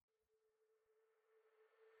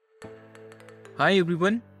Hi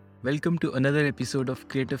everyone, welcome to another episode of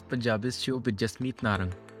Creative Punjabis Show with Jasmeet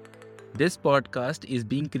Narang. This podcast is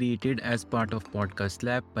being created as part of Podcast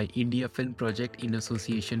Lab by India Film Project in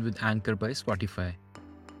association with Anchor by Spotify.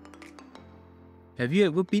 Have you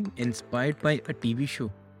ever been inspired by a TV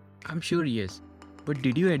show? I'm sure yes. But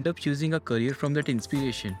did you end up choosing a career from that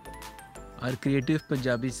inspiration? Our Creative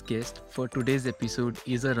Punjabis guest for today's episode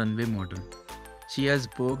is a runway model. She has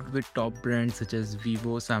worked with top brands such as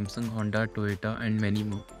Vivo, Samsung, Honda, Toyota, and many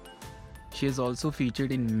more. She has also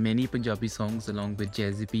featured in many Punjabi songs along with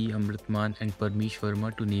Jazzy P, Amrit Maan, and Parmesh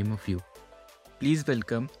Verma to name a few. Please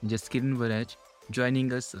welcome Jaskiran Waraich,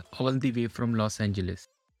 joining us all the way from Los Angeles.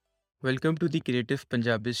 Welcome to the Creative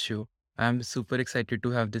Punjabis Show. I'm super excited to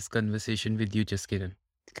have this conversation with you, Jaskiran.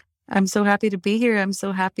 I'm so happy to be here. I'm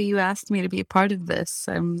so happy you asked me to be a part of this.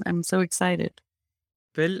 I'm so excited.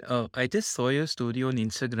 Well, I just saw your story on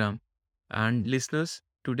Instagram, and listeners,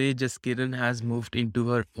 today Jaskiran has moved into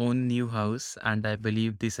her own new house, and I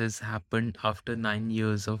believe this has happened after 9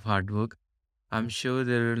 years of hard work. I'm sure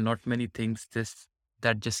there are not many things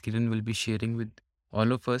that Jaskiran will be sharing with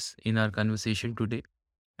all of us in our conversation today.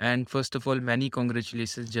 And first of all, many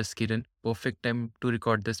congratulations, Jaskiran. Perfect time to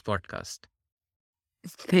record this podcast.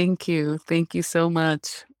 Thank you. Thank you so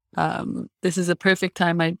much. This is a perfect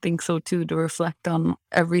time, I think so too, to reflect on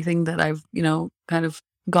everything that I've, kind of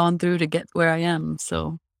gone through to get where I am.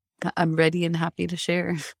 So I'm ready and happy to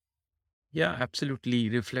share. Yeah, absolutely.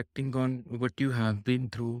 Reflecting on what you have been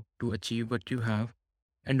through to achieve what you have.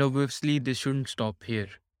 And obviously, this shouldn't stop here.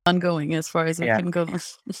 Ongoing as far as I can go.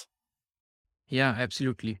 Yeah,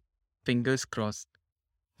 absolutely. Fingers crossed.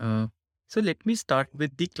 Uh, so let me start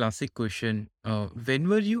with the classic question. When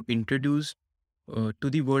were you introduced to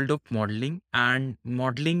the world of modeling and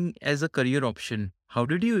modeling as a career option? How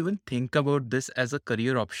did you even think about this as a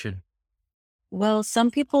career option? Well,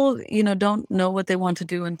 some people, don't know what they want to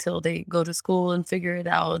do until they go to school and figure it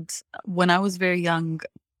out. When I was very young,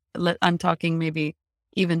 I'm talking maybe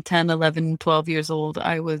even 10, 11, 12 years old,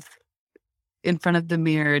 I was in front of the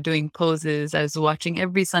mirror doing poses. I was watching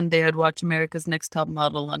every Sunday, I'd watch America's Next Top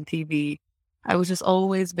Model on TV. I was just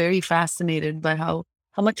always very fascinated by how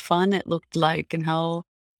much fun it looked like and how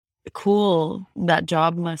cool that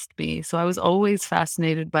job must be. So I was always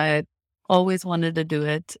fascinated by it, always wanted to do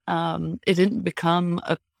it. It didn't become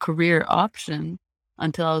a career option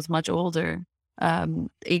until I was much older.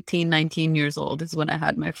 18, 19 years old is when I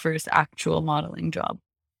had my first actual modeling job.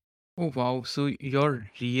 Oh, wow. So your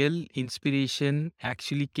real inspiration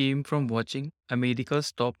actually came from watching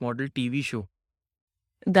America's Top Model TV show.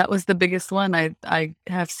 That was the biggest one. I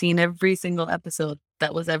have seen every single episode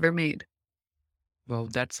that was ever made. Wow,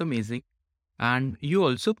 that's amazing. And you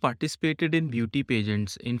also participated in beauty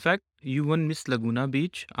pageants. In fact, you won Miss Laguna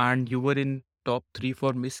Beach and you were in top 3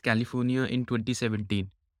 for Miss California in 2017.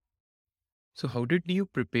 So how did you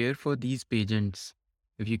prepare for these pageants?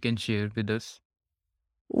 If you can share with us.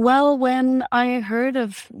 Well, when I heard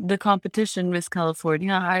of the competition, Miss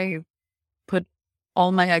California, I put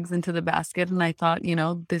all my eggs into the basket and I thought,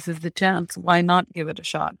 this is the chance. Why not give it a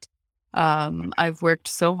shot? I've worked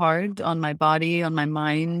so hard on my body, on my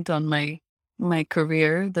mind, on my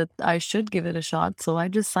career that I should give it a shot. So I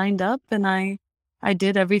just signed up and I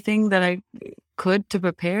did everything that I could to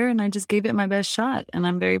prepare and I just gave it my best shot. And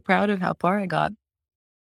I'm very proud of how far I got.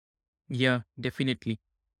 Yeah, definitely.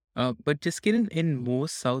 But just kidding, in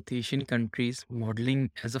most South Asian countries,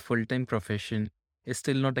 modeling as a full-time profession is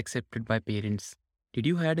still not accepted by parents. Did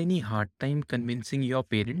you had any hard time convincing your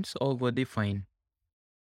parents or were they fine?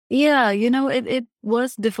 Yeah, it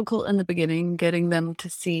was difficult in the beginning getting them to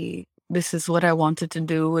see this is what I wanted to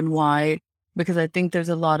do and why, because I think there's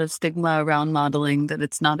a lot of stigma around modeling that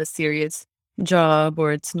it's not a serious job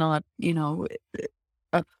or it's not,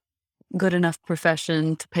 a good enough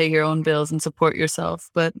profession to pay your own bills and support yourself.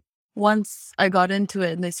 But once I got into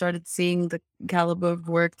it and they started seeing the caliber of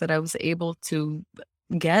work that I was able to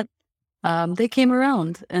get, they came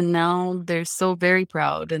around and now they're so very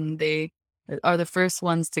proud and they are the first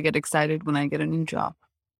ones to get excited when I get a new job.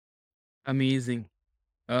 Amazing.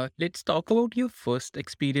 Let's talk about your first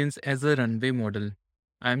experience as a runway model.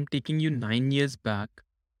 I'm taking you 9 years back.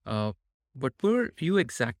 Uh, what were you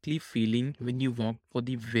exactly feeling when you walked for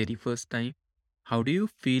the very first time? How do you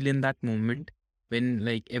feel in that moment when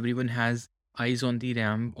like everyone has eyes on the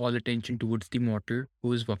ramp, all attention towards the model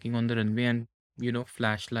who is walking on the runway and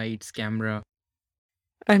flashlights, camera.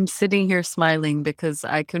 I'm sitting here smiling because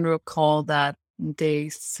I can recall that day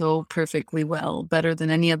so perfectly well, better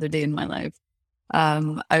than any other day in my life.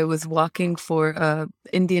 I was walking for a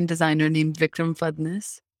Indian designer named Vikram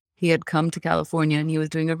Fadnis. He had come to California and he was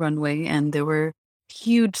doing a runway, and there were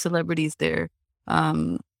huge celebrities there.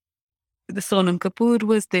 Um, the Sonam Kapoor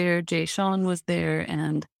was there, Jay Sean was there,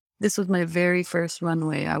 and this was my very first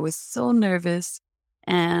runway. I was so nervous.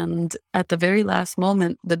 And at the very last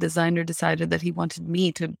moment, the designer decided that he wanted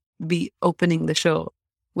me to be opening the show,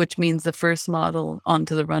 which means the first model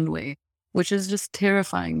onto the runway, which is just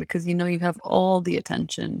terrifying because you have all the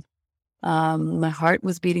attention. My heart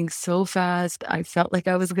was beating so fast. I felt like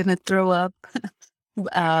I was going to throw up.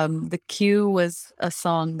 The cue was a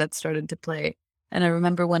song that started to play. And I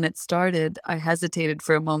remember when it started, I hesitated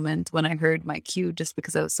for a moment when I heard my cue just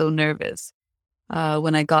because I was so nervous.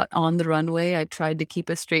 When I got on the runway, I tried to keep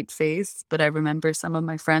a straight face, but I remember some of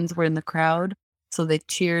my friends were in the crowd, so they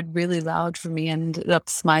cheered really loud for me and ended up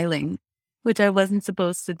smiling, which I wasn't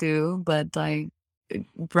supposed to do, but I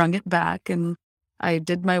brung it back and I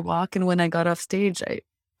did my walk. And when I got off stage,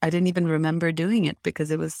 I didn't even remember doing it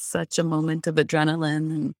because it was such a moment of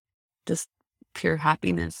adrenaline and just pure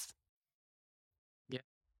happiness.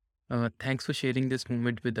 Yeah. Thanks for sharing this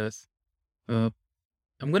moment with us. Uh,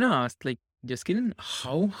 I'm gonna ask, like, Jaskiran,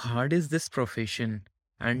 how hard is this profession,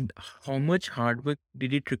 and how much hard work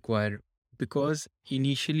did it require? Because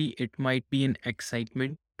initially it might be an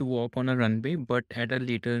excitement to walk on a runway, but at a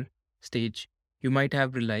later stage, you might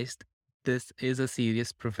have realized this is a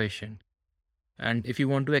serious profession. And if you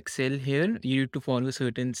want to excel here, you need to follow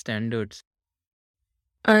certain standards.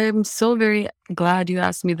 I'm so very glad you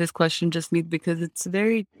asked me this question, just me, because it's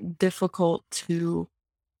very difficult to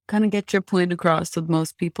kind of get your point across with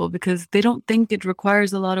most people because they don't think it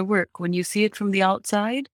requires a lot of work. When you see it from the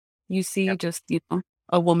outside, you see just,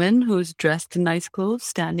 a woman who's dressed in nice clothes,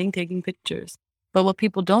 standing, taking pictures. But what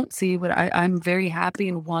people don't see, what I'm very happy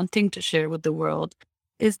and wanting to share with the world,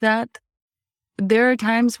 is that there are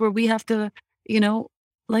times where we have to, you know,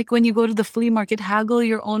 like when you go to the flea market, haggle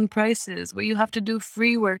your own prices, where you have to do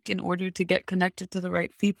free work in order to get connected to the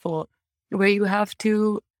right people, where you have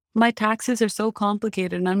to, my taxes are so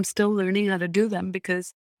complicated and I'm still learning how to do them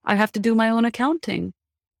because I have to do my own accounting.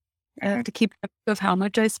 I have to keep track of how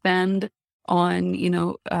much I spend on,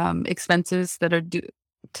 expenses that are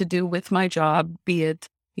to do with my job, be it,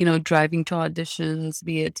 driving to auditions,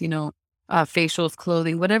 be it, facials,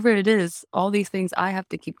 clothing, whatever it is, all these things I have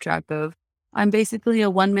to keep track of. I'm basically a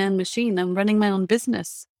one man machine. I'm running my own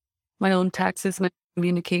business, my own taxes, my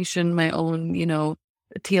communication, my own,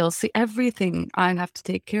 TLC, everything I have to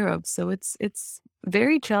take care of. So it's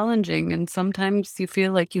very challenging. And sometimes you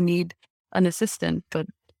feel like you need an assistant, but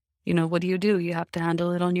what do? You have to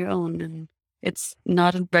handle it on your own. And it's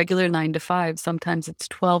not a regular 9 to 5. Sometimes it's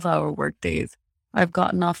 12-hour work days. I've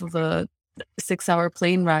gotten off of a 6-hour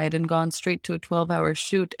plane ride and gone straight to a 12-hour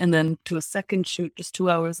shoot and then to a second shoot just 2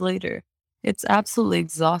 hours later. It's absolutely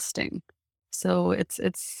exhausting. So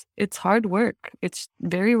it's hard work. It's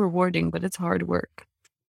very rewarding, but it's hard work.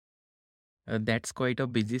 That's quite a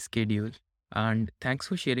busy schedule. And thanks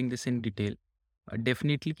for sharing this in detail.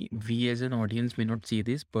 Definitely, we as an audience may not see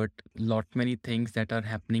this, but lot many things that are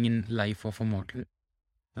happening in life of a model.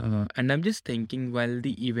 And I'm just thinking, while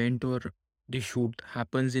the event or the shoot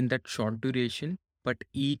happens in that short duration, but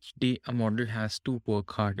each day a model has to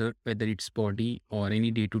work harder, whether it's body or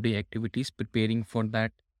any day-to-day activities preparing for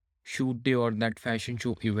that shoot day or that fashion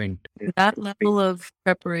show event. That level of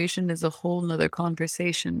preparation is a whole nother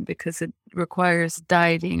conversation because it requires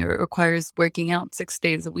dieting or it requires working out 6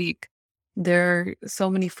 days a week. There are so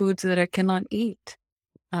many foods that I cannot eat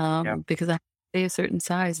because I have to stay a certain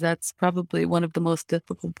size. That's probably one of the most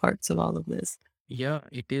difficult parts of all of this. Yeah,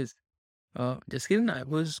 it is. Jaskiran, I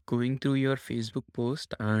was going through your Facebook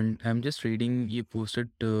post and I'm just reading you posted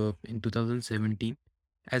in 2017.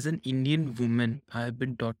 As an Indian woman, I have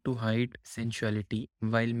been taught to hide sensuality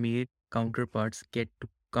while male counterparts get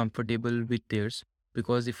comfortable with theirs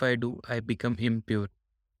because if I do, I become impure.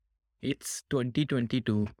 It's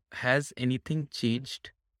 2022. Has anything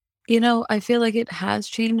changed? I feel like it has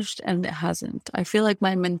changed and it hasn't. I feel like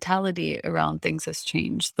my mentality around things has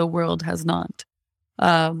changed. The world has not.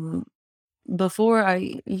 Um, Before,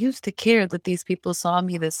 I used to care that these people saw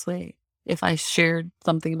me this way. If I shared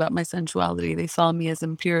something about my sensuality, they saw me as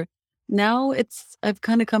impure. Now I've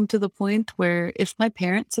kind of come to the point where if my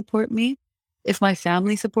parents support me, if my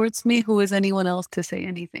family supports me, who is anyone else to say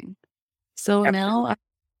anything? So now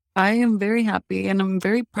I am very happy and I'm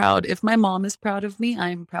very proud. If my mom is proud of me, I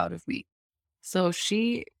am proud of me. So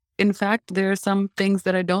in fact, there are some things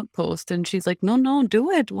that I don't post, and she's like, no, no,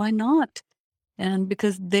 do it. Why not? And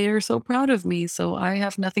because they're so proud of me, so I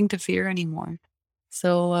have nothing to fear anymore.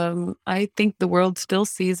 So I think the world still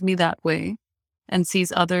sees me that way and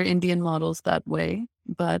sees other Indian models that way,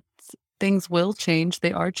 but things will change.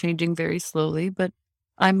 They are changing very slowly, but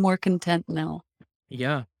I'm more content now.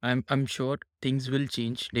 Yeah, I'm sure. things will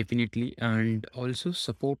change definitely. And also,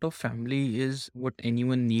 support of family is what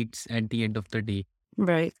anyone needs at the end of the day.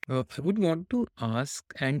 Right. I would want to ask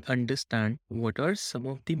and understand what are some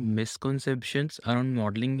of the misconceptions around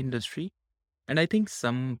modeling industry. And I think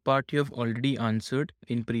some part you have already answered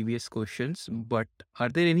in previous questions, but are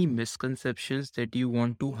there any misconceptions that you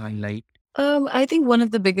want to highlight? I think one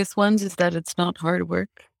of the biggest ones is that it's not hard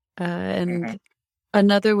work. Mhm. And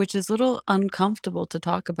another, which is a little uncomfortable to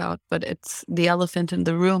talk about, but it's the elephant in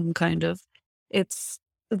the room, kind of. It's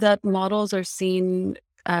that models are seen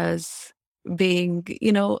as being,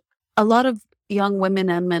 a lot of young women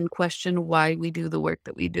and men question why we do the work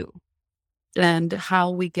that we do and how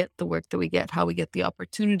we get the work that we get, how we get the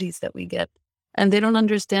opportunities that we get. And they don't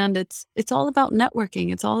understand it's all about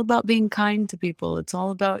networking. It's all about being kind to people. It's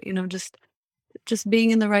all about, just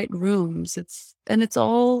being in the right rooms. It's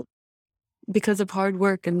all because of hard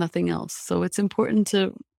work and nothing else. So it's important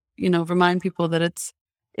to, remind people that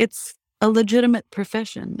it's a legitimate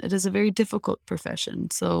profession. It is a very difficult profession.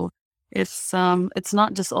 So it's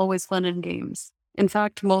not just always fun and games. In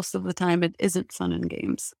fact, most of the time it isn't fun and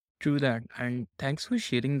games. True that. And thanks for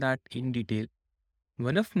sharing that in detail.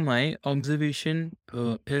 One of my observation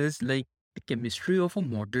is like the chemistry of a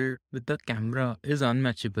model with the camera is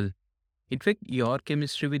unmatchable. In fact, your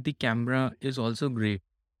chemistry with the camera is also great.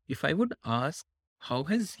 If I would ask, how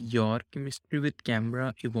has your chemistry with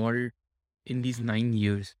camera evolved in these 9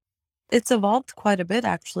 years? It's evolved quite a bit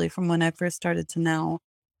actually from when I first started to now.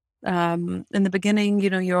 In the beginning,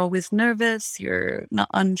 you're always nervous, you're not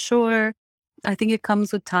unsure. I think it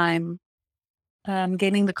comes with time.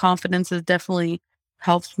 Gaining the confidence has definitely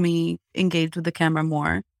helped me engage with the camera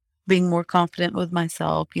more, being more confident with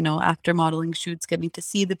myself, after modeling shoots, getting to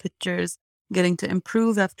see the pictures, getting to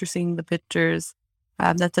improve after seeing the pictures.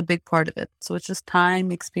 That's a big part of it. So it's just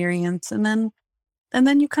time, experience, and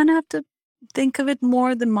then you kind of have to think of it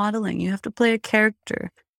more than modeling. You have to play a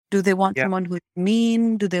character. Do they want Yeah. someone who's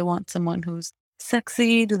mean? Do they want someone who's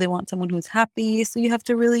sexy? Do they want someone who's happy? So you have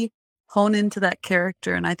to really hone into that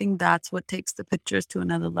character. And I think that's what takes the pictures to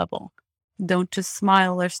another level. Don't just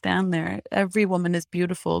smile or stand there. Every woman is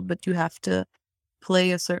beautiful, but you have to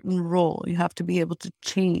play a certain role. You have to be able to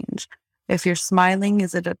change. If you're smiling,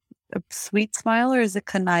 is it a sweet smile or is it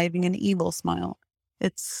conniving and evil smile?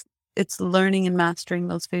 It's it's learning and mastering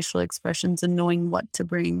those facial expressions and knowing what to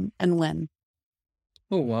bring and when.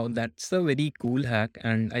 Oh wow, that's a very cool hack,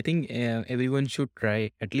 and I think everyone should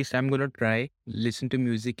try. At least I'm gonna try. Listen to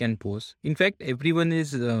music and pose. In fact, everyone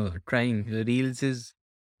is trying. Reels is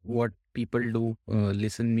what people do.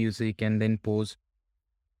 Listen music and then pose.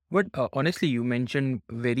 But honestly, you mentioned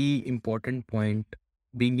very important point,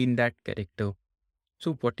 being in that character.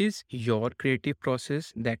 So, what is your creative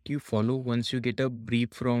process that you follow once you get a brief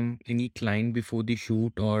from any client before the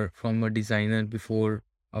shoot or from a designer before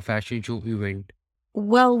a fashion show event?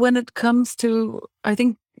 Well, when it comes to, I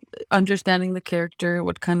think, understanding the character,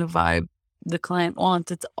 what kind of vibe the client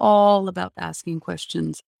wants, it's all about asking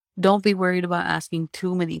questions. Don't be worried about asking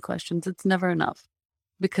too many questions. It's never enough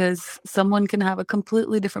because someone can have a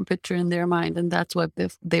completely different picture in their mind, and that's why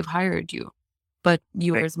they've hired you. But Right.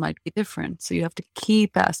 yours might be different. So you have to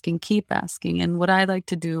keep asking, keep asking. And what I like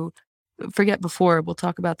to do, forget before, we'll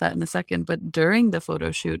talk about that in a second, but during the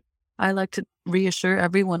photo shoot, I like to reassure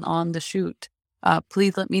everyone on the shoot.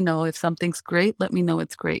 Please let me know if something's great. Let me know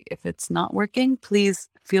it's great. If it's not working, please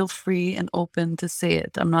feel free and open to say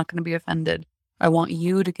it. I'm not going to be offended. I want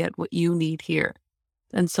you to get what you need here.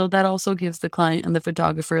 And so that also gives the client and the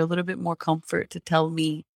photographer a little bit more comfort to tell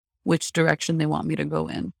me which direction they want me to go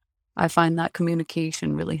in. I find that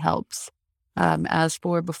communication really helps. As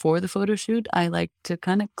for before the photo shoot, I like to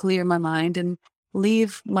kind of clear my mind and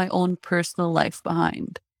leave my own personal life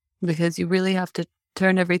behind because you really have to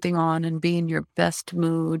turn everything on and be in your best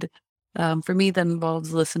mood. For me, that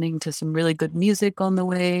involves listening to some really good music on the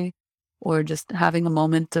way or just having a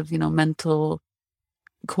moment of, mental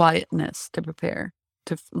quietness to prepare,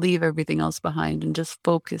 to leave everything else behind and just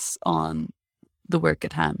focus on the work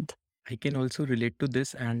at hand. I can also relate to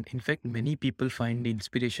this, and in fact, many people find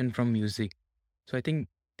inspiration from music. So I think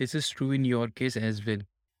this is true in your case as well.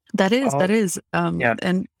 That Oh, is, yeah.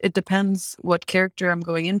 and it depends what character I'm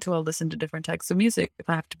going into. I'll listen to different types of music. If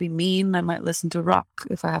I have to be mean, I might listen to rock.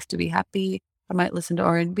 If I have to be happy, I might listen to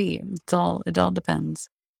R&B. It all depends.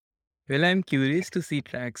 Well, I'm curious to see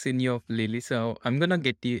tracks in your playlist. So I'm gonna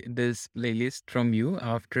get this playlist from you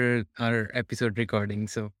after our episode recording.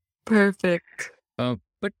 So, Perfect.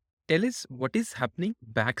 but tell us what is happening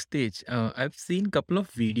backstage. I've seen couple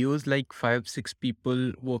of videos like 5, 6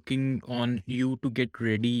 people working on you to get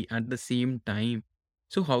ready at the same time.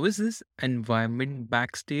 So, how is this environment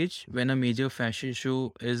backstage when a major fashion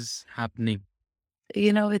show is happening?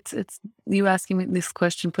 It's you asking me this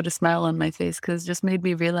question put a smile on my face because just made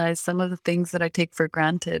me realize some of the things that I take for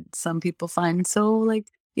granted, some people find so, like,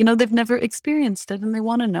 they've never experienced it and they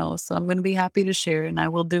wanna know, so I'm gonna be happy to share, and I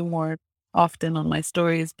will do more often on my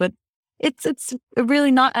stories, but it's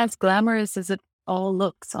really not as glamorous as it all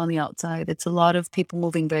looks on the outside. It's a lot of people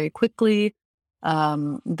moving very quickly,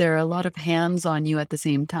 there are a lot of hands on you at the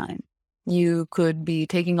same time. You could be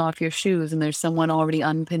taking off your shoes, and there's someone already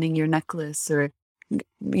unpinning your necklace or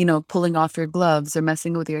pulling off your gloves or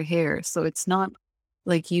messing with your hair. So it's not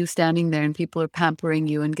like you standing there and people are pampering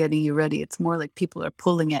you and getting you ready. It's more like people are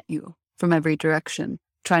pulling at you from every direction,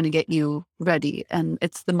 trying to get you ready. And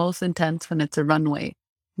it's the most intense when it's a runway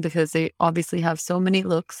because they obviously have so many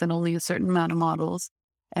looks and only a certain amount of models.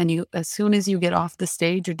 And as soon as you get off the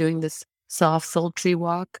stage, you're doing this soft, sultry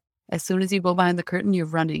walk. As soon as you go behind the curtain, you're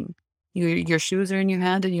running. Your shoes are in your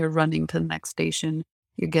hand and you're running to the next station.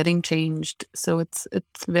 You're getting changed, so it's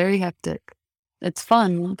very hectic. It's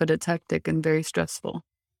fun, but it's hectic and very stressful.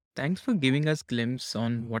 Thanks for giving us glimpse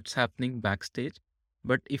on what's happening backstage.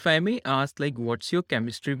 But if I may ask, like, what's your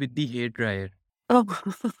chemistry with the hair dryer? Oh,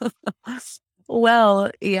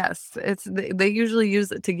 well, yes, they usually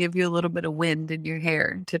use it to give you a little bit of wind in your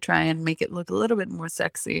hair to try and make it look a little bit more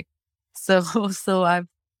sexy. So so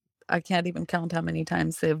I can't even count how many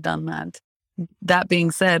times they've done that. That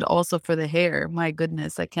being said, also for the hair, my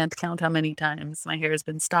goodness, I can't count how many times my hair has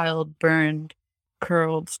been styled, burned,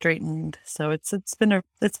 curled, straightened. So it's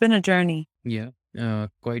been a journey. Yeah,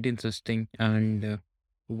 quite interesting. And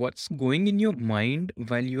what's going in your mind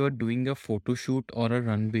while you are doing a photo shoot or a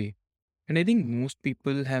runway? And I think most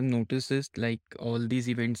people have noticed this, like all these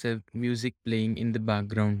events have music playing in the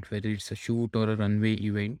background, whether it's a shoot or a runway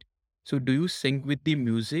event. So, do you sync with the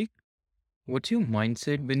music? What's your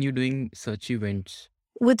mindset when you're doing such events?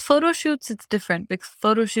 With photo shoots, it's different because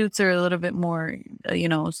photo shoots are a little bit more,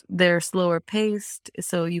 they're slower paced,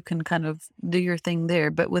 so you can kind of do your thing there.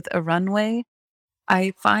 But with a runway,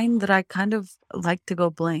 I find that I kind of like to go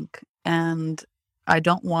blank and I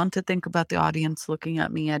don't want to think about the audience looking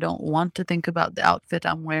at me. I don't want to think about the outfit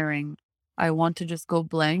I'm wearing. I want to just go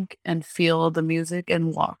blank and feel the music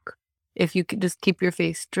and walk. If you could just keep your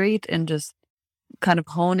face straight and just kind of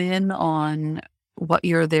hone in on what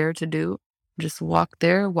you're there to do, just walk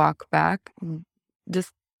there, walk back,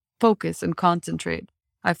 just focus and concentrate.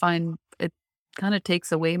 I find it kind of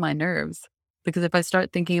takes away my nerves because if I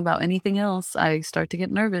start thinking about anything else, I start to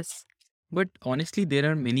get nervous. But honestly,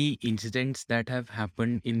 there are many incidents that have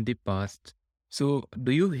happened in the past. So,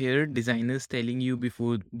 do you hear designers telling you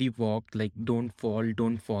before the walk, like, don't fall,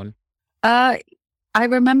 don't fall? Uh, I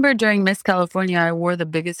remember during Miss California, I wore the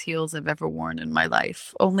biggest heels I've ever worn in my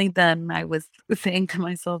life. Only then I was saying to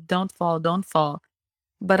myself, don't fall, don't fall.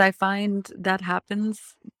 But I find that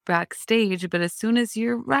happens backstage, but as soon as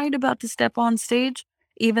you're right about to step on stage,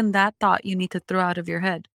 even that thought you need to throw out of your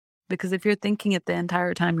head. Because if you're thinking it the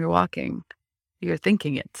entire time you're walking, you're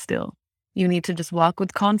thinking it still. You need to just walk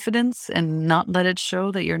with confidence and not let it show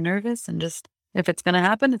that you're nervous and just, if it's going to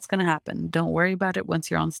happen, it's going to happen. Don't worry about it once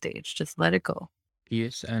you're on stage. Just let it go.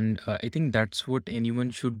 Yes, and I think that's what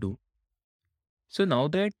anyone should do. So now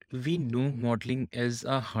that we know modeling is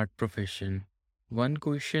a hard profession, one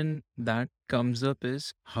question that comes up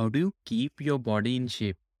is how do you keep your body in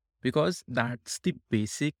shape? Because that's the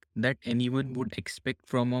basic that anyone would expect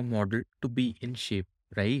from a model to be in shape,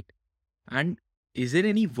 right? And is there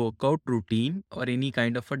any workout routine or any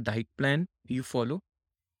kind of a diet plan you follow?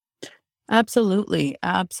 Absolutely,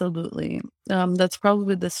 absolutely. That's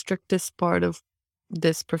probably the strictest part of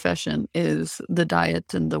this profession is the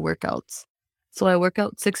diet and the workouts. So I work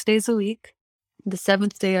out 6 days a week. The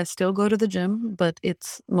 7th day, I still go to the gym, but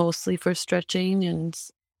it's mostly for stretching and,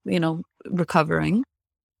 recovering.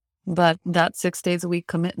 But that 6 days a week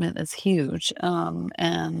commitment is huge.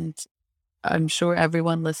 And I'm sure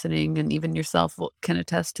everyone listening and even yourself can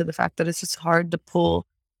attest to the fact that it's just hard to pull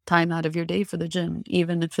time out of your day for the gym,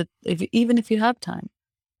 even if you have time.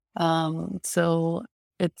 So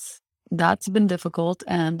it's that's been difficult,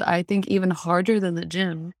 and I think even harder than the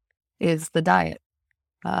gym is the diet.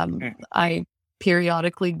 I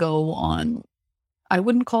periodically go on, I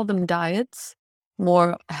wouldn't call them diets,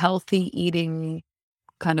 more healthy eating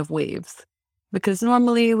kind of waves. Because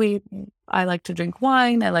normally I like to drink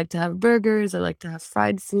wine, I like to have burgers, I like to have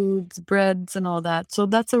fried foods, breads and all that. So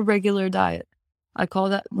that's a regular diet. I call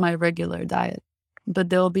that my regular diet. But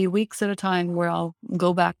there'll be weeks at a time where I'll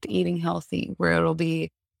go back to eating healthy, where it'll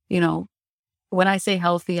be, you know, when I say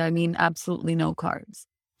healthy, I mean absolutely no carbs.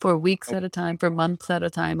 For weeks Oh, at a time, for months at a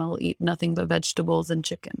time, I'll eat nothing but vegetables and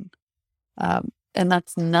chicken. And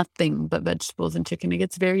that's nothing but vegetables and chicken. It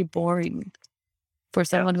gets very boring. For yeah.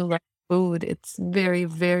 someone who likes food, it's very,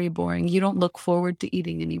 very boring. You don't look forward to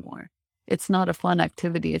eating anymore. It's not a fun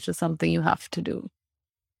activity. It's just something you have to do.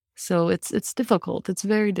 So it's difficult. It's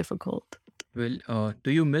very difficult. Well,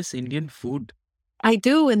 do you miss Indian food? I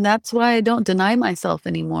do, and that's why I don't deny myself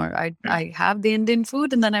anymore. I have the Indian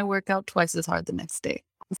food and then I work out twice as hard the next day.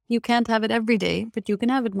 You can't have it every day, but you can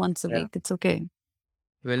have it once a Yeah. week. It's okay.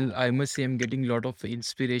 Well, I must say I'm getting a lot of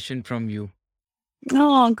inspiration from you.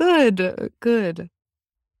 Oh, good. Good.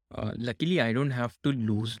 Luckily, I don't have to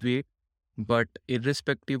lose weight, but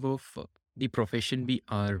irrespective of the profession we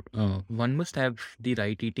are, one must have the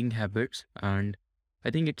right eating habits. And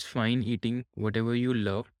I think it's fine eating whatever you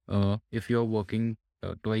love if you're working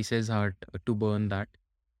twice as hard to burn that.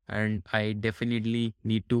 And I definitely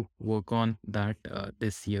need to work on that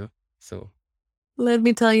this year. So, Let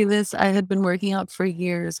me tell you this, I had been working out for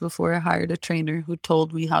years before I hired a trainer who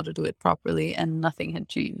told me how to do it properly, and nothing had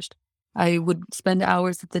changed. I would spend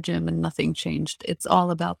hours at the gym and nothing changed. It's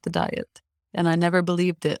all about the diet. And I never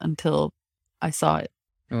believed it until I saw it.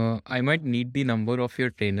 I might need the number of your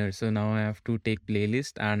trainer. So now I have to take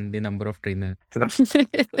playlist and the number of trainer.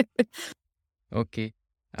 Okay.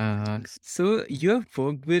 So you have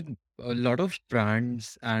worked with a lot of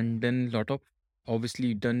brands and then lot of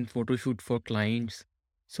obviously done photo shoot for clients.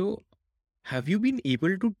 So have you been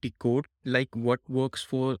able to decode like what works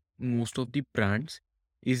for most of the brands?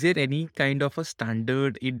 Is there any kind of a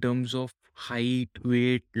standard in terms of height,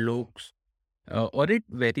 weight, looks, or it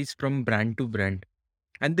varies from brand to brand?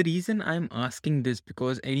 And the reason I'm asking this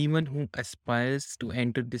because anyone who aspires to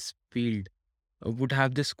enter this field would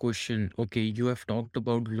have this question. Okay, you have talked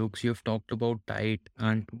about looks, you have talked about diet,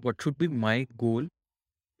 and what should be my goal?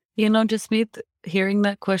 You know, Jasmeet, hearing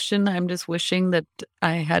that question, I'm just wishing that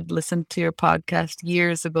I had listened to your podcast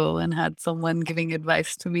years ago and had someone giving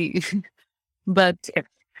advice to me. But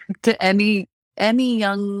to any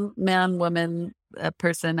young man, woman,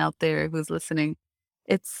 person out there who's listening,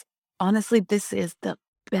 it's honestly, this is the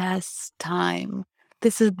best time.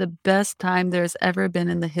 This is the best time there's ever been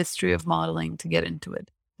in the history of modeling to get into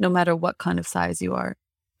it, no matter what kind of size you are.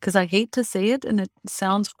 Because I hate to say it and it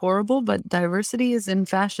sounds horrible, but diversity is in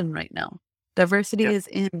fashion right now. Diversity Yeah. is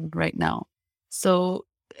in right now. So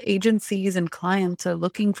agencies and clients are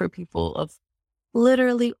looking for people of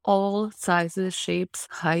literally all sizes, shapes,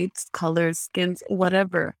 heights, colors, skins,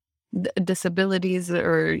 whatever, disabilities,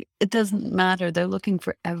 or it doesn't matter. They're looking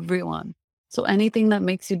for everyone. So anything that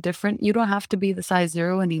makes you different, you don't have to be the size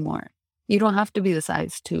 0 anymore. You don't have to be the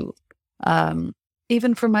size 2. Um,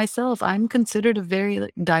 Even for myself, I'm considered a very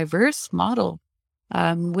diverse model,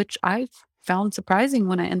 which I found surprising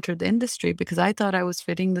when I entered the industry because I thought I was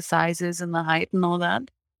fitting the sizes and the height and all that.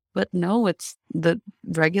 But no, it's the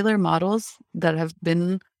regular models that have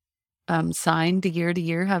been signed year to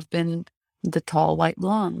year have been the tall white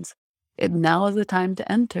blondes. Now is the time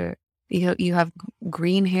to enter. You have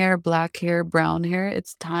green hair, black hair, brown hair.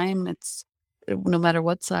 It's time. It's no matter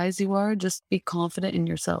what size you are, just be confident in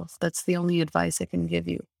yourself. That's the only advice I can give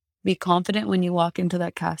you. Be confident when you walk into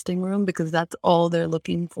that casting room because that's all they're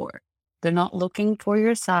looking for. They're not looking for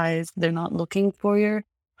your size. They're not looking for your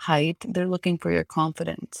height. They're looking for your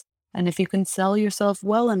confidence. And if you can sell yourself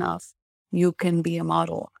well enough, you can be a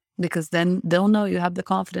model because then they'll know you have the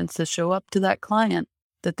confidence to show up to that client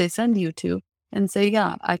that they send you to and say,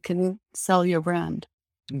 yeah, I can sell your brand.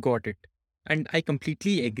 Got it. And I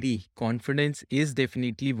completely agree. Confidence is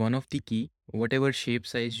definitely one of the key. Whatever shape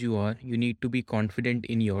size you are, you need to be confident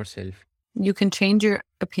in yourself. You can change your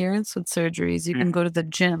appearance with surgeries. You can Mhm. go to the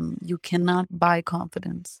gym. You cannot buy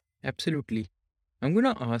confidence. Absolutely. I'm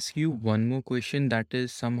gonna ask you one more question that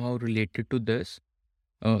is somehow related to this.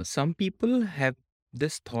 Some people have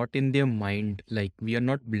this thought in their mind like we are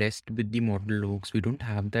not blessed with the model looks, we don't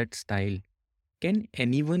have that style. Can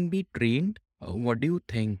anyone be trained? What do you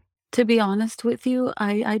think? To be honest with you,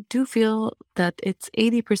 I do feel that it's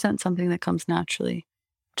 80% something that comes naturally,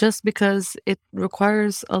 just because it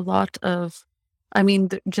requires a lot of, I mean,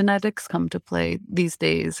 the genetics come to play these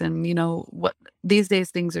days. And you know what, these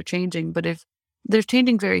days things are changing, but if they're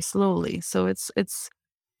changing very slowly. So it's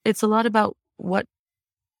a lot about what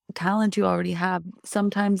talent you already have.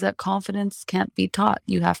 Sometimes that confidence can't be taught.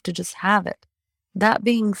 You have to just have it. That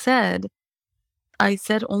being said, I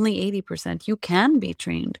said only 80%. You can be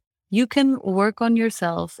trained. You can work on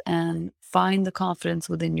yourself and find the confidence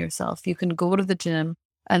within yourself. You can go to the gym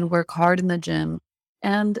and work hard in the gym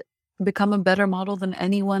and become a better model than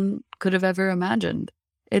anyone could have ever imagined.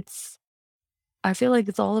 It's I feel like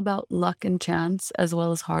it's all about luck and chance as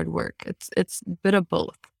well as hard work. It's a bit of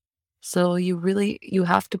both. So you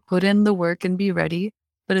have to put in the work and be ready,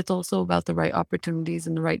 but it's also about the right opportunities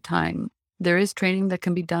and the right time. There is training that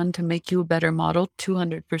can be done to make you a better model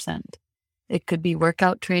 200%. It could be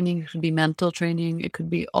workout training, it could be mental training, it could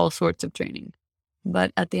be all sorts of training.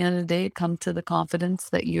 But at the end of the day, it comes to the confidence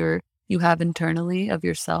that you have internally of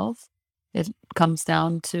yourself. It comes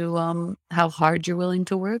down to how hard you're willing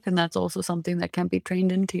to work, and that's also something that can be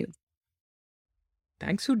trained into you.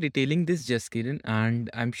 Thanks for detailing this, Jaskiran, and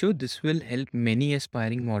I'm sure this will help many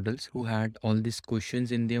aspiring models who had all these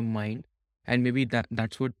questions in their mind, and maybe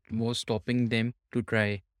that's what was stopping them to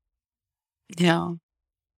try. Yeah.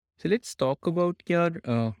 So let's talk about your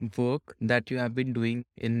work that you have been doing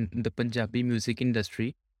in the Punjabi music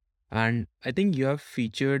industry, and I think you have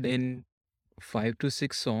featured in 5 to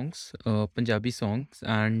 6 songs, Punjabi songs,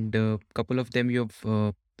 and a couple of them you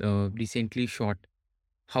have recently shot.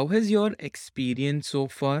 How has your experience so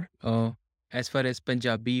far, as far as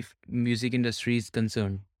Punjabi music industry is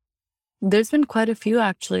concerned? There's been quite a few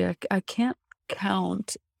actually. I can't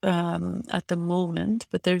count at the moment,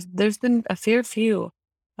 but there's been a fair few.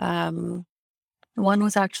 Um, one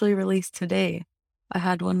was actually released today. I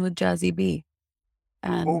had one with Jazzy B,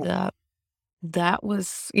 and Oh, that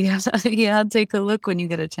was yeah, yeah. Take a look when you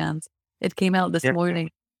get a chance. It came out this yeah. morning.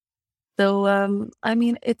 So I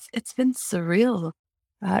mean, it's been surreal.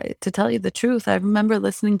 To tell you the truth, I remember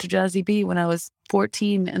listening to Jazzy B when I was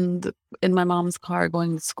 14 and in my mom's car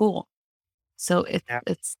going to school. So Yeah.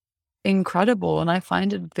 it's incredible, and I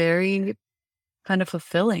find it very kind of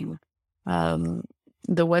fulfilling. Um,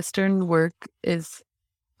 the Western work is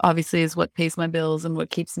obviously is what pays my bills and what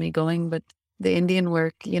keeps me going, but the Indian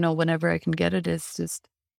work, whenever I can get it, is just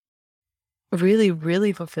really,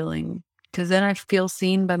 really fulfilling because then I feel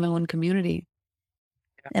seen by my own community.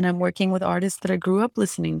 And I'm working with artists that I grew up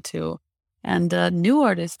listening to and new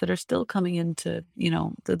artists that are still coming into,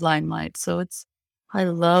 the limelight. So I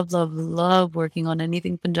love, love, love working on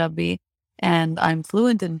anything Punjabi. And I'm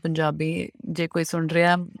fluent in Punjabi. ਜੇ ਕੋਈ ਸੁਣ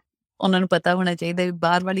ਰਿਹਾ, ਉਹਨਾਂ ਨੂੰ ਪਤਾ ਹੋਣਾ ਚਾਹੀਦਾ ਵੀ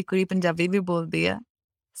ਬਾਹਰ ਵਾਲੀ ਕੁੜੀ ਪੰਜਾਬੀ ਵੀ ਬੋਲਦੀ ਆ.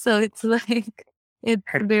 So it's like,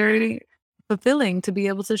 it's very fulfilling to be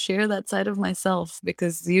able to share that side of myself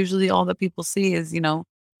because usually all that people see is,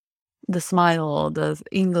 the smile, the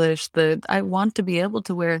English, I want to be able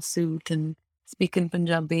to wear a suit and speak in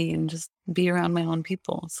Punjabi and just be around my own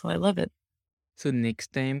people. So I love it. So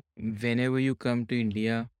next time, whenever you come to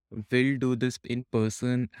India, we'll do this in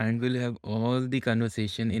person and we'll have all the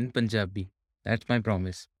conversation in Punjabi. That's my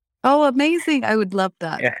promise. Oh, amazing. I would love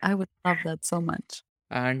that. Yeah. I would love that so much.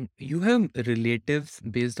 And you have relatives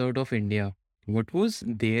based out of India. What was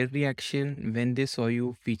their reaction when they saw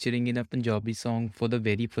you featuring in a Punjabi song for the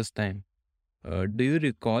very first time? Do you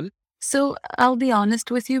recall? So I'll be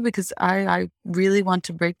honest with you because I really want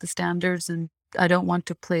to break the standards and I don't want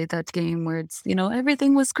to play that game where it's,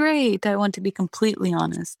 everything was great. I want to be completely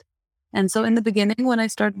honest. And so in the beginning, when I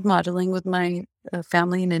started modeling with my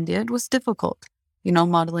family in India, it was difficult.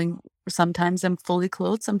 Modeling, sometimes I'm fully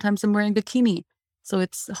clothed, sometimes I'm wearing bikini. So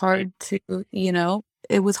it's Right. hard to,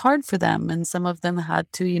 it was hard for them. And some of them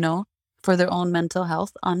had to, for their own mental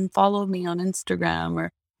health, unfollow me on Instagram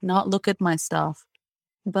or not look at my stuff.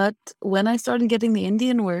 But when I started getting the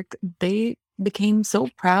Indian work, they became so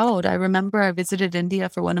proud. I remember I visited India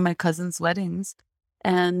for one of my cousin's weddings,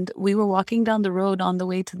 and we were walking down the road on the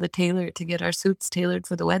way to the tailor to get our suits tailored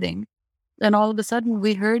for the wedding. And all of a sudden,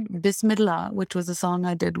 we heard Bismillah, which was a song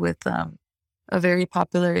I did with a very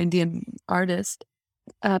popular Indian artist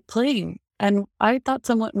playing. And I thought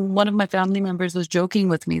one of my family members was joking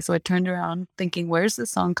with me. So I turned around thinking, where's this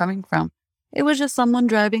song coming from? It was just someone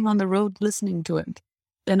driving on the road listening to it.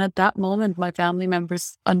 And at that moment, my family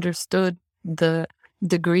members understood the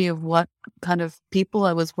degree of what kind of people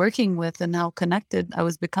I was working with and how connected I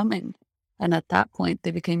was becoming. And at that point, they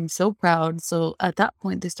became so proud. So at that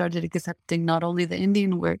point, they started accepting not only the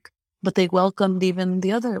Indian work, but they welcomed even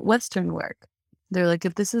the other Western work. They're like,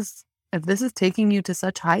 if this is taking you to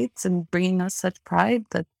such heights and bringing us such pride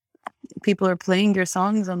that people are playing your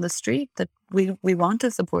songs on the street, that we want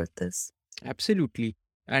to support this. Absolutely.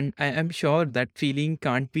 And I am sure that feeling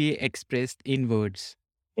can't be expressed in words.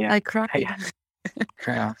 Yeah. I cried.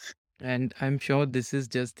 Yeah. And I'm sure this is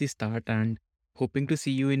just the start and hoping to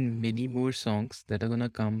see you in many more songs that are gonna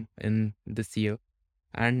come in this year.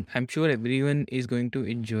 And I'm sure everyone is going to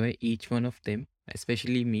enjoy each one of them,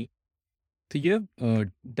 especially me. So you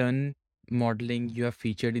have done modeling, you have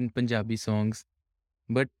featured in Punjabi songs,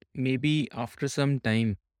 but maybe after some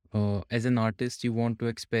time, as an artist, you want to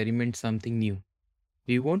experiment something new.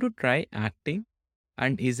 Do you want to try acting?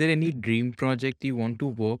 And is there any dream project you want to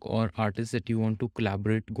work or artist that you want to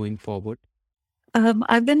collaborate going forward?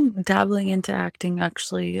 I've been dabbling into acting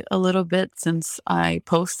actually a little bit since I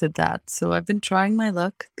posted that. So I've been trying my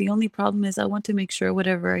luck. The only problem is I want to make sure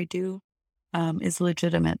whatever I do is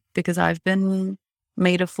legitimate because I've been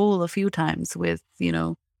made a fool a few times with,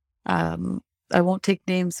 um, I won't take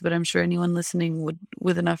names, but I'm sure anyone listening would,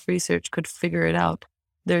 with enough research, could figure it out.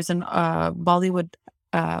 There's an Bollywood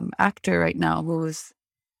actor right now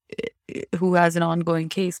who has an ongoing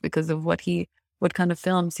case because of what kind of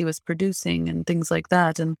films he was producing and things like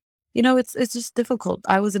that. And it's just difficult.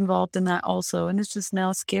 I was involved in that also, and it's just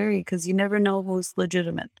now scary because you never know who's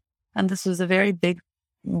legitimate. And this was a very big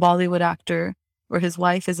Bollywood actor, or his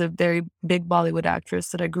wife is a very big Bollywood actress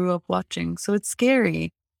that I grew up watching. So it's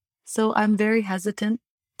scary. So I'm very hesitant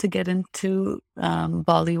to get into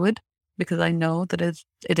Bollywood because I know that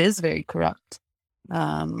it is very corrupt.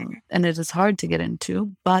 And it is hard to get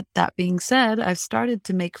into. But that being said, I've started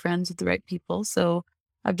to make friends with the right people. So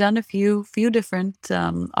I've done a few different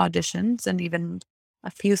auditions and even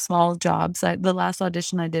a few small jobs. The last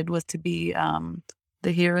audition I did was to be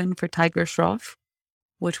the heroine for Tiger Shroff,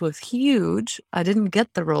 which was huge. I didn't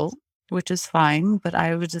get the role, which is fine, but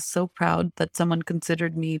I was just so proud that someone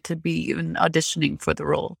considered me to be even auditioning for the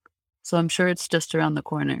role. So I'm sure it's just around the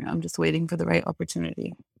corner. I'm just waiting for the right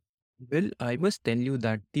opportunity. Well, I must tell you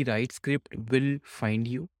that the right script will find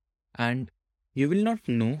you, and you will not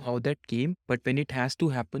know how that came, but when it has to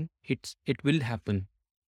happen, it will happen.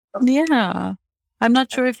 Yeah. I'm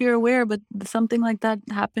not sure if you're aware, but something like that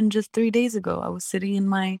happened just 3 days ago. I was sitting in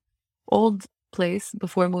my old place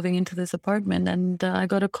before moving into this apartment, and I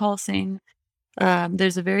got a call saying,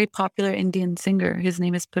 there's a very popular Indian singer. His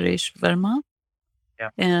name is Paresh Verma, Yeah.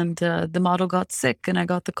 and the model got sick, and I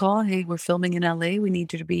got the call, "Hey, we're filming in LA. We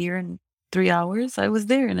need you to be here in 3 hours." I was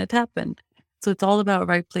there, and it happened. So it's all about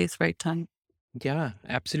right place, right time. Yeah,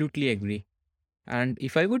 absolutely agree. And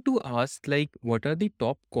if I were to ask, like, what are the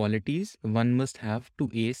top qualities one must have to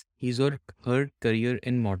ace his or her career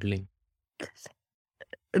in modeling?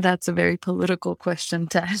 That's a very political question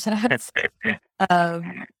to ask.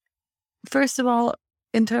 Um First of all,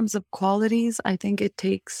 in terms of qualities, I think it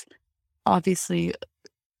takes obviously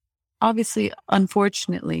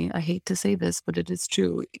unfortunately, I hate to say this, but it is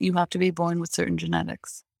true. You have to be born with certain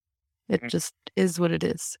genetics. It just is what it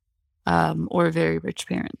is. Or very rich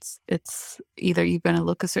parents. It's either you're gonna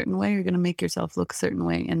look a certain way or you're gonna make yourself look a certain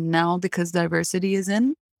way. And now because diversity is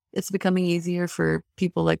in, it's becoming easier for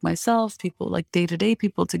people like myself, people like day-to-day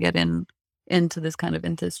people to get into this kind of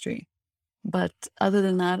industry. But other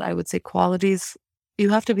than that, I would say qualities, you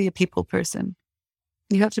have to be a people person.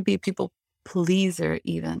 You have to be a people pleaser,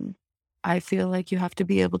 even. I feel like you have to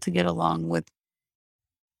be able to get along with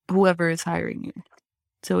whoever is hiring you.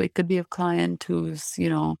 So it could be a client who's,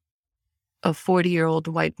 a 40-year-old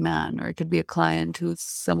white man, or it could be a client who's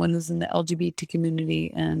someone who's in the LGBT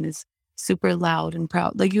community and is super loud and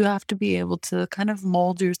proud. Like you have to be able to kind of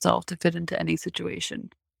mold yourself to fit into any situation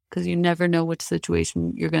because you never know which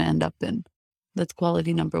situation you're going to end up in. That's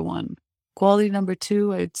quality number one. Quality number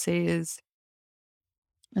two, I'd say, is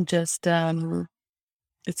just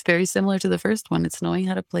it's very similar to the first one. It's knowing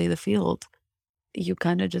how to play the field. You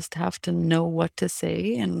kind of just have to know what to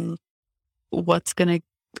say and what's going to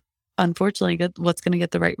unfortunately get what's going to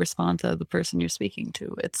get the right response out of the person you're speaking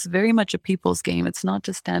to. It's very much a people's game. It's not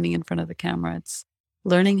just standing in front of the camera. It's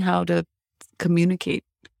learning how to communicate.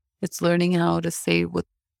 It's learning how to say what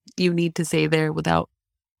you need to say there without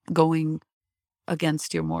going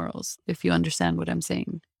against your morals, if you understand what I'm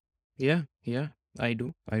saying. Yeah, yeah, I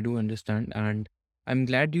do understand, and I'm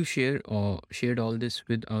glad you shared all this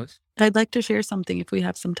with us. I'd like to share something if we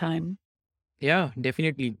have some time. Yeah,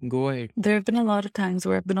 definitely. Go ahead. There have been a lot of times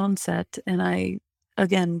where I've been on set and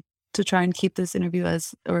again, to try and keep this interview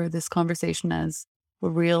or this conversation as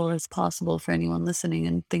real as possible for anyone listening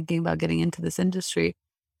and thinking about getting into this industry,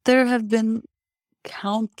 there have been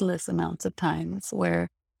countless amounts of times where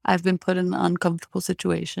I've been put in an uncomfortable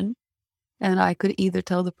situation and I could either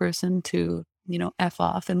tell the person to, F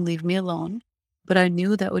off and leave me alone, but I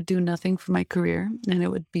knew that would do nothing for my career and it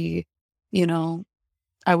would be, you know,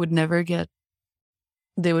 I would never get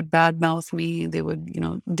they would badmouth me. They would,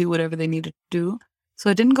 do whatever they needed to do. So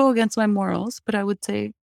I didn't go against my morals, but I would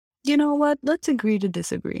say, you know what? Let's agree to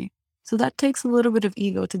disagree. So that takes a little bit of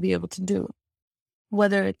ego to be able to do.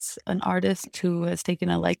 Whether it's an artist who has taken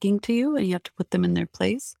a liking to you and you have to put them in their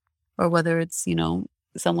place, or whether it's,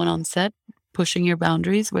 someone on set pushing your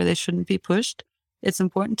boundaries where they shouldn't be pushed, it's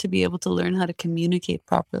important to be able to learn how to communicate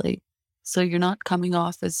properly. So you're not coming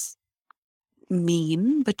off as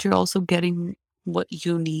mean, but you're also getting what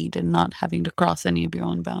you need and not having to cross any of your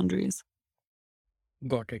own boundaries.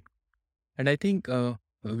 Got it. And I think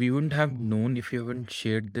we wouldn't have known if you haven't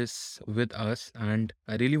shared this with us. And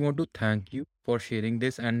I really want to thank you for sharing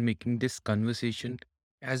this and making this conversation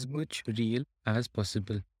as much real as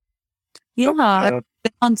possible. Yeah, I've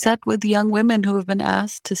been on set with young women who have been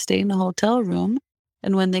asked to stay in a hotel room,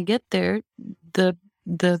 and when they get there, the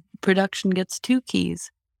the production gets 2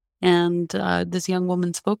 keys. And, this young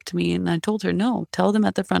woman spoke to me, and I told her, "No, tell them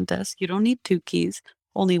at the front desk, you don't need 2 keys.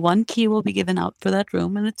 Only 1 key will be given out for that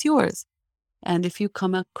room, and it's yours. And if you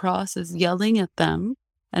come across as yelling at them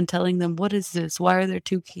and telling them, 'What is this? Why are there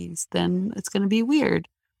 2 keys?' Then it's gonna be weird.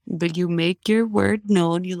 But you make your word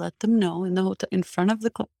known, you let them know in the hotel in front of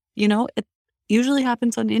the it usually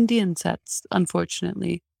happens on Indian sets,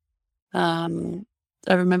 unfortunately. Um,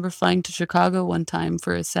 I remember flying to Chicago one time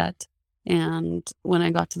for a set, and when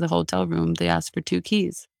I got to the hotel room, they asked for 2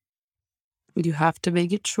 keys. You have to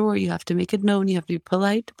make it sure, you have to make it known, you have to be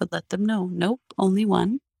polite, but let them know, "Nope, only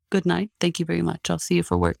 1. Good night. Thank you very much. I'll see you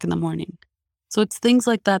for work in the morning." So it's things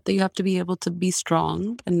like that that you have to be able to be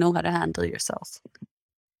strong and know how to handle yourself.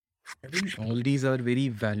 I think all these are very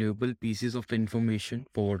valuable pieces of information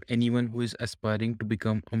for anyone who is aspiring to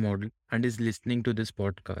become a model and is listening to this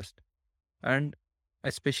podcast. And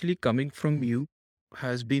especially coming from you,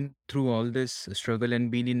 has been through all this struggle and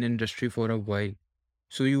been in industry for a while.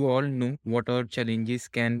 So you all know what our challenges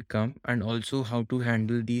can come and also how to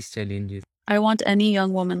handle these challenges. I want any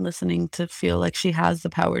young woman listening to feel like she has the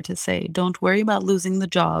power to say, "Don't worry about losing the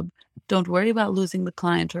job. Don't worry about losing the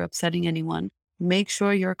client or upsetting anyone. Make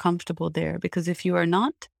sure you're comfortable there, because if you are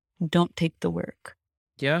not, don't take the work."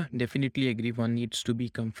 Yeah, definitely agree. One needs to be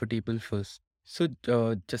comfortable first. So,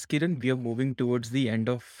 Jaskiran, we are moving towards the end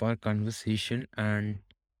of our conversation, and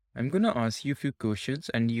I'm gonna ask you a few questions,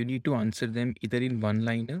 and you need to answer them either in one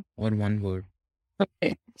liner or one word.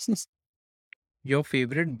 Okay. Your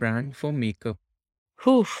favorite brand for makeup?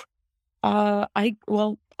 Whew. I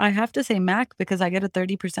have to say Mac because I get a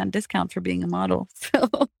 30% discount for being a model. So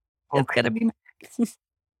it's gonna be Mac.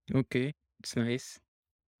 Okay, it's nice.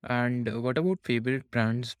 And what about favorite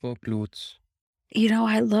brands for clothes?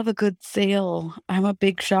 I love a good sale. I'm a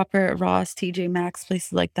big shopper at Ross, TJ Maxx,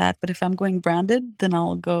 places like that. But if I'm going branded, then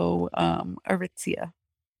I'll go Aritzia.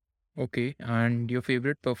 Okay, and your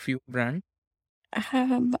favorite perfume brand?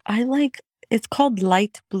 I like it's called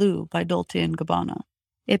Light Blue by Dolce& and Gabbana.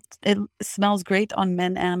 It smells great on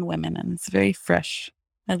men and women, and it's very fresh.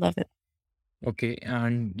 I love it. Okay,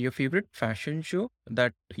 and your favorite fashion show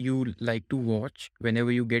that you like to watch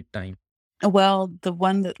whenever you get time? Well, the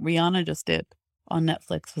one that Rihanna just did on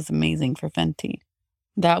Netflix was amazing for Fenty.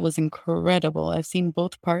 That was incredible. I've seen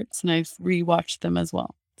both parts, and I've rewatched them as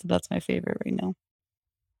well. So that's my favorite right now.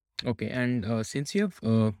 Okay, and since you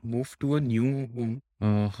have moved to a new home,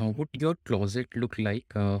 how would your closet look like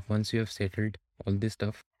once you have settled all this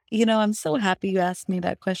stuff? I'm so happy you asked me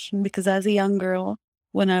that question because as a young girl,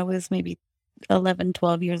 when I was maybe 11,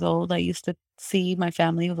 12 years old, I used to see my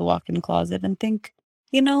family with a walk-in closet and think,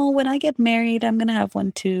 when I get married, I'm going to have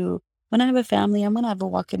one too. When I have a family, I'm going to have a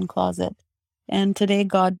walk-in closet. And today,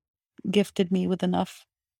 God gifted me with enough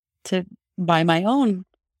to buy my own.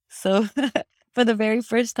 So for the very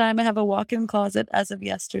first time, I have a walk-in closet as of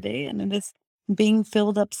yesterday, and it is being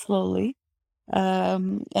filled up slowly.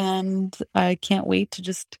 And I can't wait to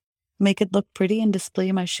just make it look pretty and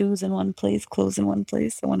display my shoes in one place, clothes in one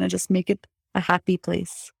place. I want to just make it a happy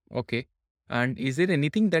place. Okay, and is there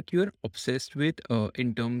anything that you're obsessed with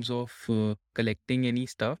in terms of collecting any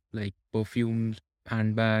stuff like perfumes,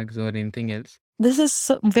 handbags, or anything else? This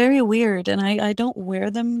is very weird, and I don't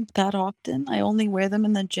wear them that often. I only wear them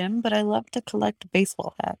in the gym, but I love to collect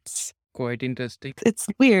baseball hats. Quite interesting. It's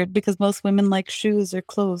weird because most women like shoes or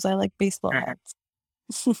clothes. I like baseball hats.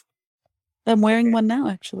 I'm wearing one now,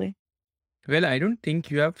 actually. Well, I don't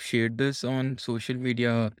think you have shared this on social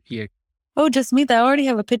media yet. Oh, just me. I already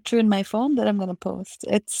have a picture in my phone that I'm going to post.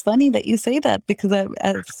 It's funny that you say that because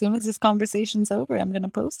as soon as this conversation's over, I'm going to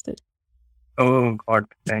post it. Oh God,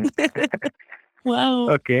 thanks. Wow,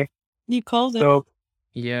 Okay, you called it. so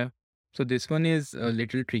Yeah. So this one is a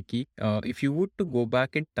little tricky. If you were to go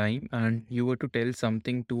back in time and you were to tell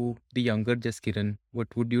something to the younger Jaskiran, what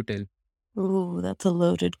would you tell? Ooh, that's a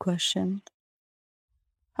loaded question.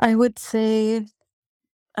 I would say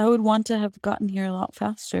I would want to have gotten here a lot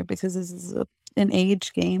faster because this is an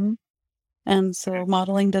age game. And so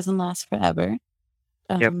modeling doesn't last forever.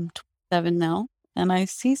 yep, 27 now. And I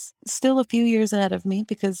see still a few years ahead of me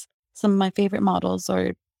because some of my favorite models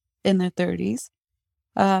are in their 30s.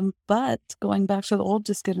 But going back to the old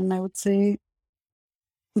Just Kidding, I would say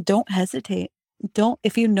don't hesitate.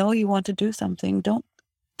 if you know you want to do something, don't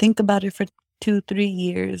think about it for 2, 3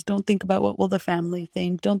 years. Don't think about what will the family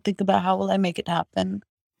think. Don't think about how will I make it happen.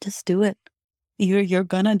 Just do it. You're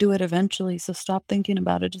gonna do it eventually, so stop thinking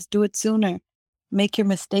about it. Just do it sooner. Make your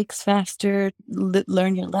mistakes faster,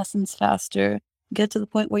 learn your lessons faster, get to the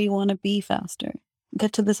point where you want to be faster.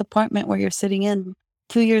 Get to this apartment where you're sitting in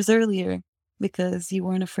 2 years earlier because you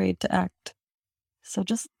weren't afraid to act. So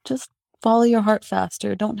just follow your heart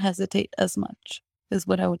faster. Don't hesitate as much, is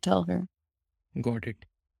what I would tell her. Got it.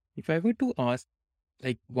 If I were to ask,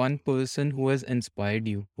 like, one person who has inspired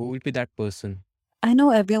you, who will be that person? I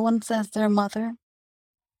know everyone says their mother,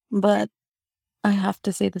 but I have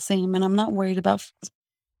to say the same, and I'm not worried about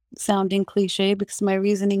sounding cliche because my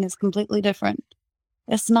reasoning is completely different.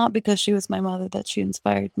 It's not because she was my mother that she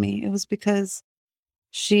inspired me. It was because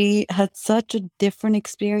she had such a different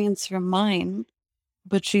experience from mine,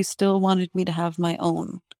 but she still wanted me to have my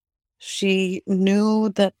own. She knew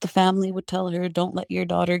that the family would tell her, don't let your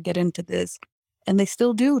daughter get into this. And they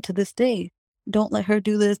still do to this day. Don't let her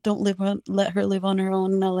do this. Don't let her live on her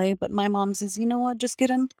own in LA. But my mom says, you know what, just get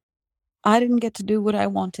in. I didn't get to do what I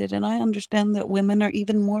wanted. And I understand that women are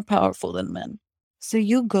even more powerful than men. So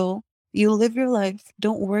you go, you live your life.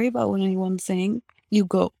 Don't worry about what anyone's saying. You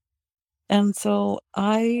go. And so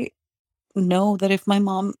I know that if my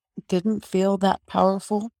mom didn't feel that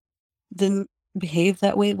powerful, didn't behave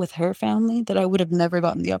that way with her family, that I would have never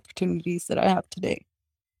gotten the opportunities that I have today.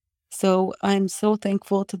 So I'm so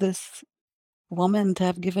thankful to this woman to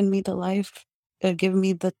have given me the life, given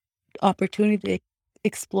me the opportunity to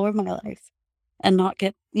explore my life and not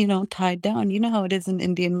get, tied down. You know how it is in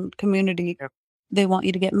Indian community. Yep. They want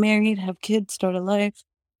you to get married, have kids, start a life.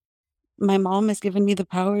 My mom has given me the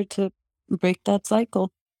power to break that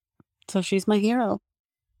cycle. So she's my hero.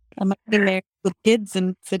 I might be married with kids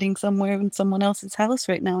and sitting somewhere in someone else's house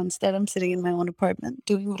right now. Instead, I'm sitting in my own apartment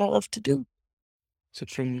doing what I love to do. So,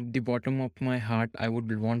 from the bottom of my heart, I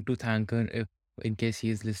would want to thank her if, in case he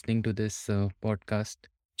is listening to this podcast.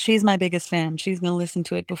 She's my biggest fan. She's going to listen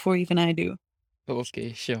to it before even I do.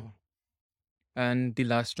 Okay, sure. And the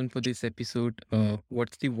last one for this episode,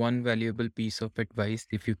 what's the one valuable piece of advice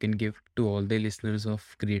if you can give to all the listeners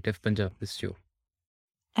of Creative Punjab this show?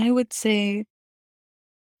 I would say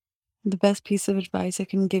the best piece of advice I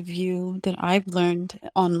can give you that I've learned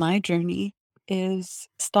on my journey is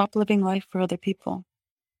stop living life for other people.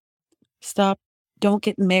 Don't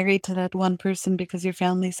get married to that one person because your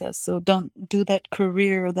family says so. Don't do that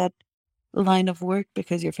career or that line of work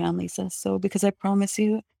because your family says so. Because I promise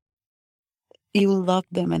you, you love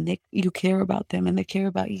them and you care about them and they care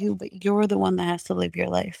about you, but you're the one that has to live your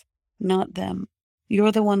life, not them.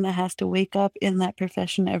 You're the one that has to wake up in that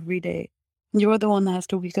profession every day. You're the one that has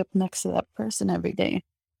to wake up next to that person every day.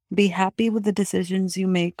 Be happy with the decisions you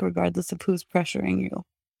make, regardless of who's pressuring you.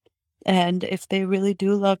 And if they really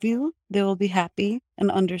do love you, they will be happy and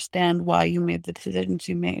understand why you made the decisions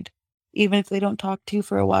you made. Even if they don't talk to you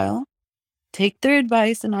for a while, take their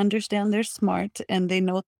advice and understand they're smart and they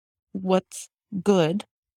know what's good.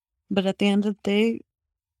 But at the end of the day,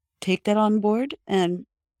 take that on board and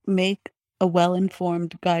make a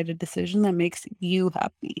well-informed, guided decision that makes you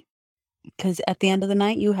happy. Because at the end of the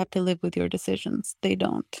night, you have to live with your decisions. They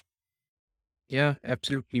don't. Yeah,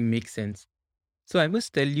 absolutely makes sense. So I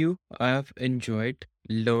must tell you, I have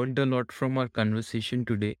learned a lot from our conversation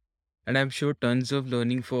today, and I'm sure tons of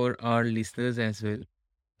learning for our listeners as well.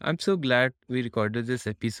 I'm so glad we recorded this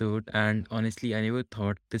episode, and honestly, I never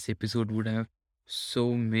thought this episode would have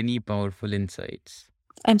so many powerful insights.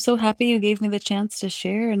 I'm so happy you gave me the chance to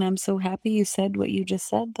share, and I'm so happy you said what you just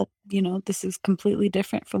said, that, this is completely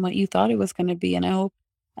different from what you thought it was going to be. And I hope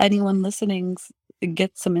anyone listening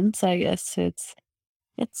gets some insight as to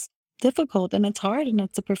it's difficult and it's hard and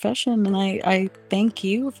it's a profession. And I thank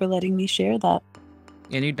you for letting me share that.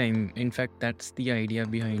 Anytime. In fact, that's the idea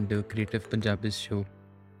behind the Creative Punjabis show.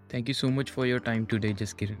 Thank you so much for your time today,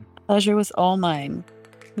 Jaskiran. Pleasure was all mine.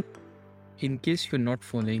 In case you're not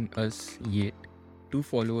following us yet, do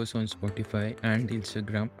follow us on Spotify and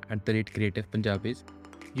Instagram at the rate Creative Punjabis.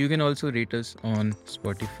 You can also rate us on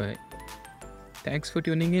Spotify. Thanks for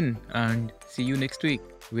tuning in and see you next week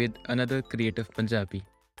with another Creative Punjabi.